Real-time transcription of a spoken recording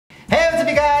Hey, what's up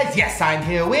you guys? Yes, I'm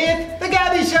here with the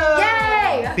Gabbie Show!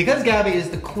 Yay! Because Gabbie is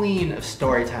the queen of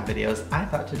storytime videos, I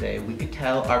thought today we could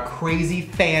tell our crazy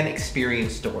fan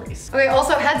experience stories. Okay,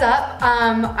 also heads up,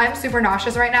 I'm super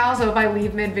nauseous right now, so if I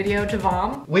leave mid-video to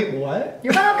vom. Wait, what?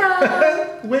 You're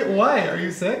welcome! Wait, why? Are you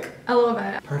sick? A little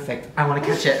bit. Perfect. I want to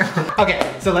catch it.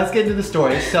 Okay, so let's get into the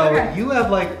story. So okay. You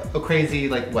have like a crazy,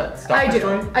 like what, stalker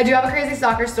story? I do have a crazy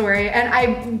stalker story, and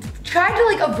I tried to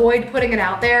like avoid putting it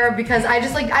out there because I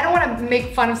just like, I don't want to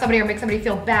make fun of somebody or make somebody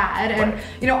feel bad. And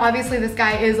you know, obviously this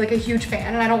guy is like a huge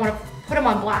fan and I don't want to put him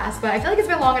on blast, but I feel like it's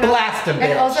been long enough. Blast him,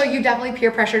 And bitch. also you definitely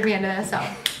peer pressured me into this, so.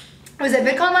 I was at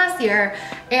VidCon last year,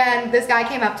 and this guy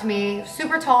came up to me,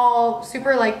 super tall,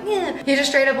 super like, eh. He just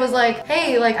straight up was like,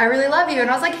 hey, like, I really love you. And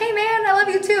I was like, hey man, I love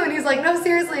you too. And he's like, no,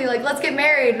 seriously, like, let's get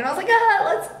married. And I was like,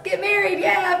 let's get married,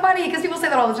 yeah, funny, because people say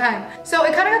that all the time. So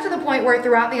it kind of got to the point where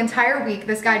throughout the entire week,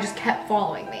 this guy just kept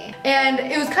following me. And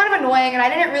it was kind of annoying, and I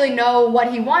didn't really know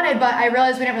what he wanted, but I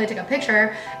realized we didn't really take a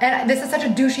picture. And this is such a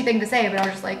douchey thing to say, but I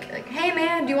was just like hey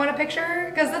man, do you want a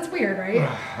picture? Because that's weird, right?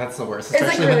 That's the worst, It's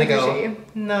especially like really when they go,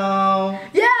 douchey. no.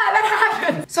 Yeah, that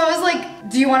happened. So I was like,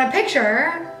 do you want a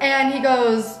picture? And he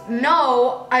goes,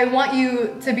 no, I want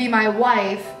you to be my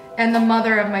wife and the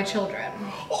mother of my children.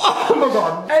 Oh my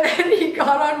god. And then he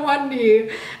got on one knee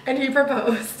and he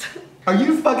proposed. Are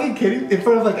you fucking kidding? In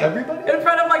front of like everybody? In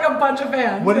front of like a bunch of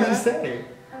fans. What did you say?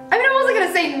 I mean, I wasn't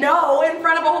gonna say no in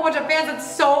front of a whole bunch of fans. It's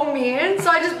so mean. So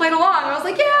I just played along. I was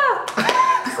like, yeah.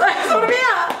 So I just want to be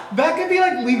out. That could be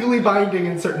like legally binding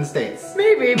in certain states.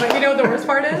 Maybe, but you know what the worst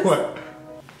part is? What?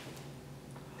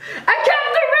 I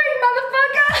kept the ring,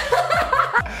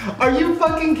 motherfucker! Are you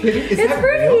fucking kidding? Is It's that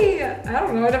pretty. real? I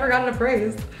don't know. I never got it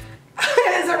appraised.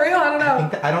 Is it real? I don't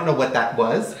know. I don't know what that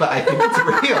was, but I think it's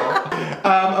real.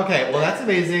 Okay, well that's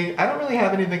amazing. I don't really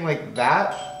have anything like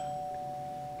that.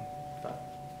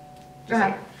 Go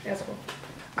ahead. Yeah, that's cool.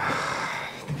 I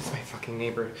think it's my fucking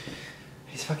neighbor.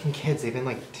 These fucking kids, they've been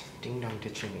like ding-dong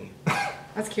ditching me.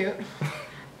 That's cute.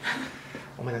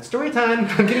 Oh my god, story time.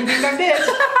 I'm getting ding-dong ditched.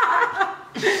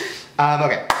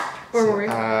 Okay. Where were we?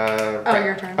 Right.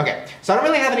 Your turn. Okay, so I don't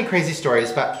really have any crazy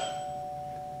stories, but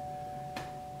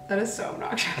That is so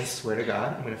obnoxious. I swear to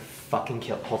God, I'm gonna fucking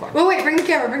kill. Hold on. Wait, bring the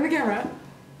camera, bring the camera.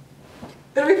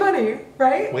 It'll be funny,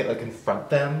 right? Wait, like confront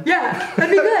them? Yeah,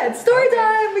 that'd be good. Story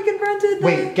time, we confronted them.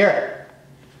 Wait, Garrett,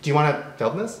 do you want to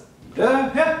film this?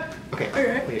 Yeah. Okay.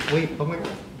 Okay. Wait, oh my god.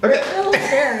 Okay. I'm a little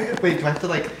scared. Wait, do I have to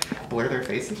like blur their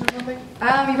faces or something? You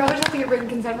probably just have to get written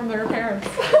consent from their parents.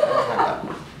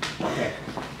 Okay,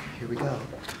 here we go.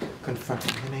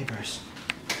 Confronting the neighbors.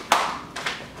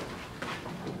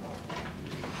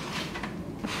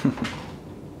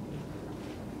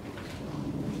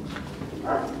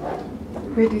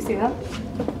 Wait, do you see that?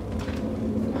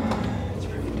 It's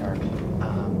pretty dark.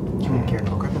 Come in, Garrett,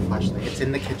 I'll grab the flashlight. It's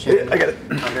in the kitchen. Yeah, I got it.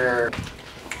 Under.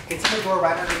 It's in the door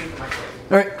right underneath the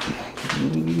microwave. Alright.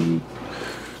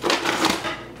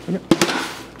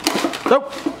 Oh,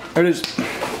 there it is.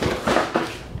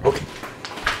 Okay.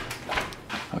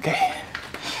 Okay.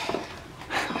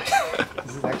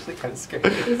 This is actually kind of scary.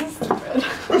 This is so good.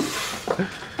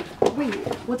 Wait,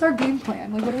 what's our game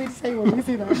plan? Like, what do we say when we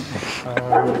see them?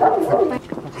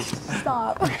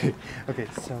 Stop. Okay,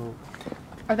 so.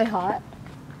 Are they hot?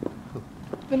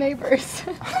 The neighbors.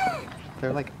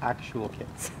 They're like actual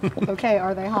kids. Okay,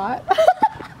 are they hot?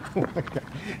 Oh my god.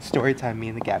 Story time, me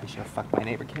and the Gabbie Show. Fuck my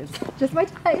neighbor kids. Just my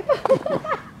type.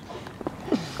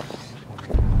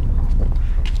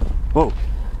 Whoa.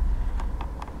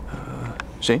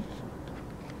 Shane?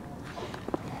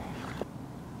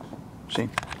 Shane?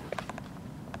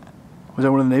 Was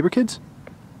that one of the neighbor kids?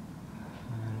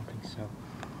 I don't think so.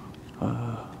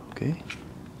 Okay.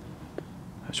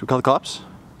 Should we call the cops?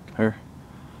 Or?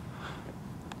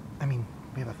 I mean,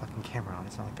 we have a fucking camera on.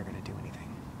 It's not like they're gonna do anything.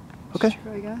 Okay.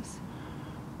 True, I guess.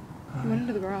 We went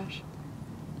into the garage.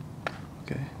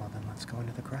 Okay. Well, then let's go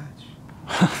into the garage.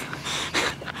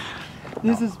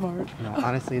 This is smart. No,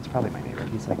 honestly, it's probably my neighbor.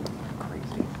 He's like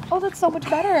crazy. Oh, that's so much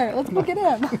better. Let's go get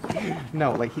him.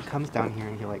 No, like he comes down here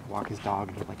and he'll like walk his dog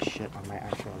and he'll like shit on my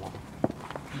actual lawn.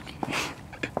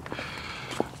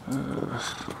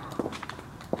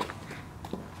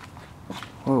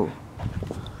 Whoa.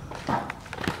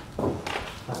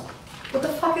 What the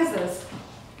fuck is this?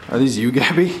 Are these you,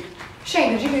 Gabbie?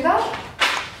 Shane, did you do that?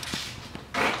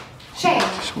 Shane,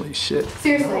 Holy shit.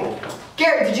 seriously.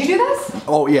 Garrett, did you do this?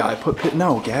 Oh yeah, I put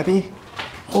no, Gabbie.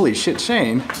 Holy shit,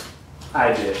 Shane.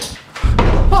 I did.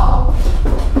 Oh.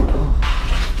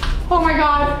 Oh my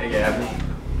god. Hey, Gabbie.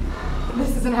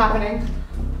 This isn't happening.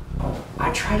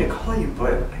 I tried to call you,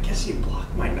 but I guess you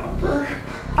blocked my number.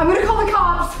 I'm gonna call the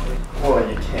cops. Well,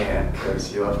 you can't,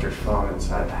 because you left your phone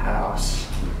inside the house.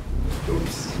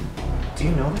 Oops. Do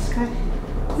you know this guy?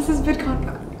 This is VidCon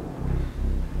guy.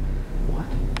 What?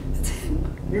 It's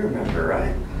him. You remember,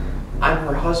 right? I'm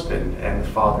her husband and the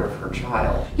father of her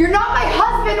child. You're not my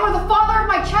husband or the father of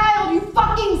my child, you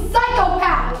fucking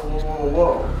psychopath! Whoa, whoa,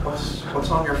 whoa.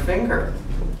 What's on your finger?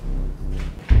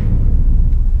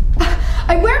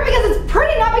 I wear it because it's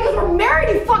pretty, not because we're married,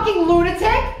 you fucking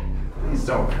lunatic! Please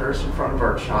don't curse in front of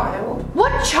our child.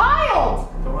 What child?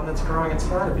 The one that's growing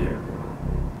inside of you.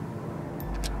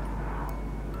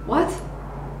 What?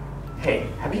 Hey,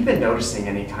 have you been noticing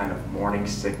any kind of morning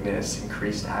sickness,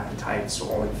 increased appetite,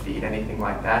 swollen feet, anything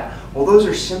like that? Well, those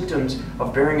are symptoms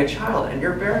of bearing a child, and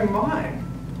you're bearing mine.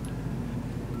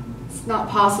 It's not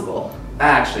possible.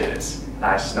 Actually, it is.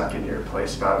 I snuck into your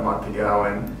place about a month ago,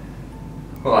 and,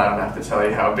 well, I don't have to tell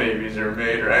you how babies are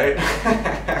made, right?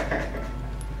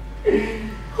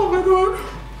 Oh my god.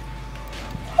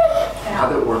 Now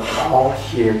that we're all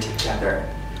here together,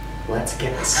 let's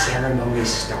get the ceremony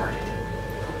started.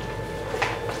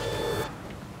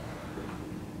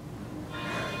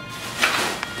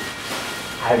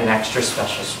 I have an extra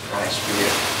special surprise for you.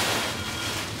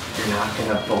 You're not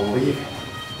gonna believe it.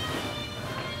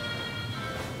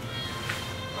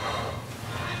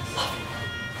 I love you.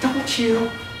 Don't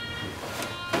you?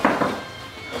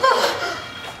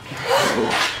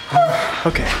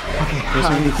 Okay. Here's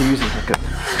what you can use it. Okay.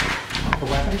 The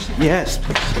weapons? Yes,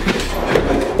 please.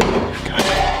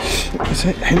 God. Is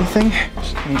it anything?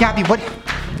 Gabbie, what?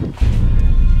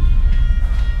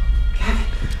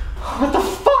 What the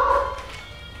fuck?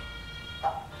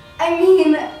 I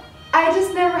mean, I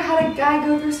just never had a guy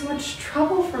go through so much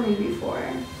trouble for me before.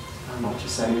 I'm not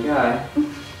just any guy.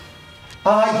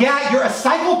 Yeah, you're a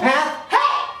psychopath.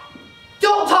 Hey!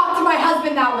 Don't talk to my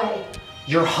husband that way!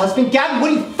 Your husband? Gabbie,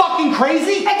 what are you fucking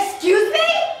crazy? Excuse me?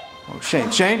 Oh, Shane.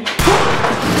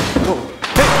 Oh,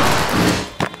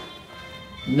 hey.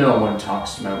 No one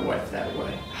talks to my wife that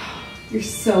way. You're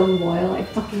so loyal, I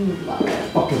fucking love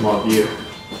it. Fucking love you.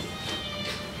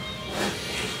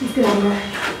 Let's get out of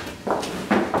here.